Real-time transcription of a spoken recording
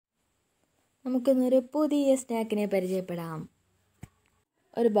നമുക്കിന്നൊരു പുതിയ സ്നാക്കിനെ പരിചയപ്പെടാം.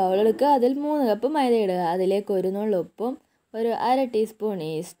 ഒരു ബൗൾ എടുക്കുക, അതിൽ 3 കപ്പ് മൈദ ഇടുക. അതിലേക്ക് 1 നുള്ള് ഉപ്പും 1/2 ടീസ്പൂൺ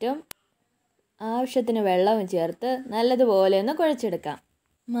ഈസ്റ്റും ആവശ്യത്തിന് വെള്ളവും ചേർത്ത് നല്ലതുപോലെ ഒന്ന് കുഴച്ചെടുക്കാം.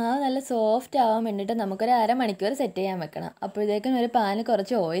 മാവ് നല്ല സോഫ്റ്റ് ആവാൻ വേണ്ടിയിട്ട് നമുക്കൊരു അരമണിക്കൂർ സെറ്റ് ചെയ്യാൻ വെക്കണം. അപ്പോഴത്തേക്കും ഒരു പാനിൽ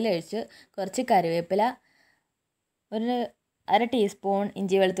കുറച്ച് ഓയിൽ ഒഴിച്ച് കുറച്ച് കറിവേപ്പില, 1/2 ടീസ്പൂൺ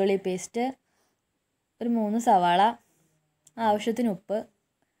ഇഞ്ചി വെളുത്തുള്ളി പേസ്റ്റ്, 3 സവാള, ആവശ്യത്തിന് ഉപ്പ്,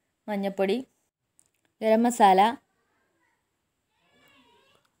 മഞ്ഞൾപ്പൊടി, ഗരം മസാല,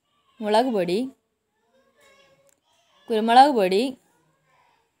 മുളക് പൊടി, കുരുമുളക് പൊടി,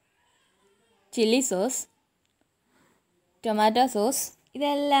 ചില്ലി സോസ്, ടൊമാറ്റോ സോസ്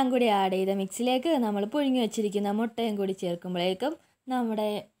ഇതെല്ലാം കൂടി ആഡ് ചെയ്ത മിക്സിലേക്ക് നമ്മൾ പുഴുങ്ങി വെച്ചിരിക്കുന്ന മുട്ടയും കൂടി ചേർക്കുമ്പോഴേക്കും നമ്മുടെ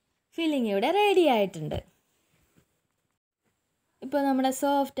ഫില്ലിംഗ് ഇവിടെ റെഡി ആയിട്ടുണ്ട്. ഇപ്പോൾ നമ്മുടെ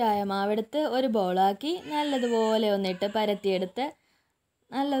സോഫ്റ്റായ മാവെടുത്ത് ഒരു ബോളാക്കി നല്ലതുപോലെ ഒന്നിട്ട് പരത്തിയെടുത്ത്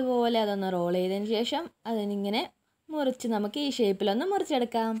നല്ലതുപോലെ അതൊന്ന് റോൾ ചെയ്തതിന് ശേഷം അതിനിങ്ങനെ മുറിച്ച് നമുക്ക് ഈ ഷേപ്പിലൊന്ന്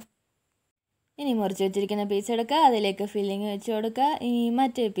മുറിച്ചെടുക്കാം. ഇനി മുറിച്ച് വെച്ചിരിക്കുന്ന പീസ് എടുക്കുക, അതിലേക്ക് ഫില്ലിങ് വെച്ച് കൊടുക്കുക. ഇനി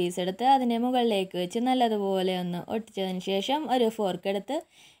മറ്റേ പീസ് എടുത്ത് അതിൻ്റെ മുകളിലേക്ക് വെച്ച് നല്ലതുപോലെ ഒന്ന് ഒട്ടിച്ചതിന് ശേഷം ഒരു ഫോർക്ക് എടുത്ത്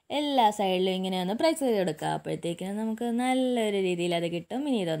എല്ലാ സൈഡിലും ഇങ്ങനെ ഒന്ന് പ്രസ് ചെയ്ത് കൊടുക്കുക. അപ്പോഴത്തേക്കിനും നമുക്ക് നല്ലൊരു രീതിയിൽ അത് കിട്ടും.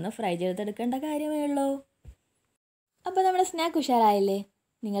 ഇനി ഇതൊന്ന് ഫ്രൈ ചെയ്തെടുക്കേണ്ട കാര്യമേ ഉള്ളൂ. അപ്പോൾ നമ്മുടെ സ്നാക്ക് ഉഷാറായില്ലേ?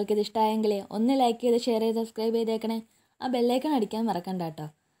 നിങ്ങൾക്കിത് ഇഷ്ടമായെങ്കിൽ ഒന്ന് ലൈക്ക് ചെയ്ത് ഷെയർ ചെയ്ത് സബ്സ്ക്രൈബ് ചെയ്തേക്കണേ. ആ ബെല്ലൈക്കൺ അടിക്കാൻ മറക്കണ്ട കേട്ടോ.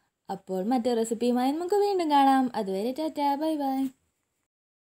 അപ്പോൾ മറ്റൊരു റെസിപ്പിയുമായി നമുക്ക് വീണ്ടും കാണാം. അതുവരെ ടാറ്റാ, ബൈ ബൈ.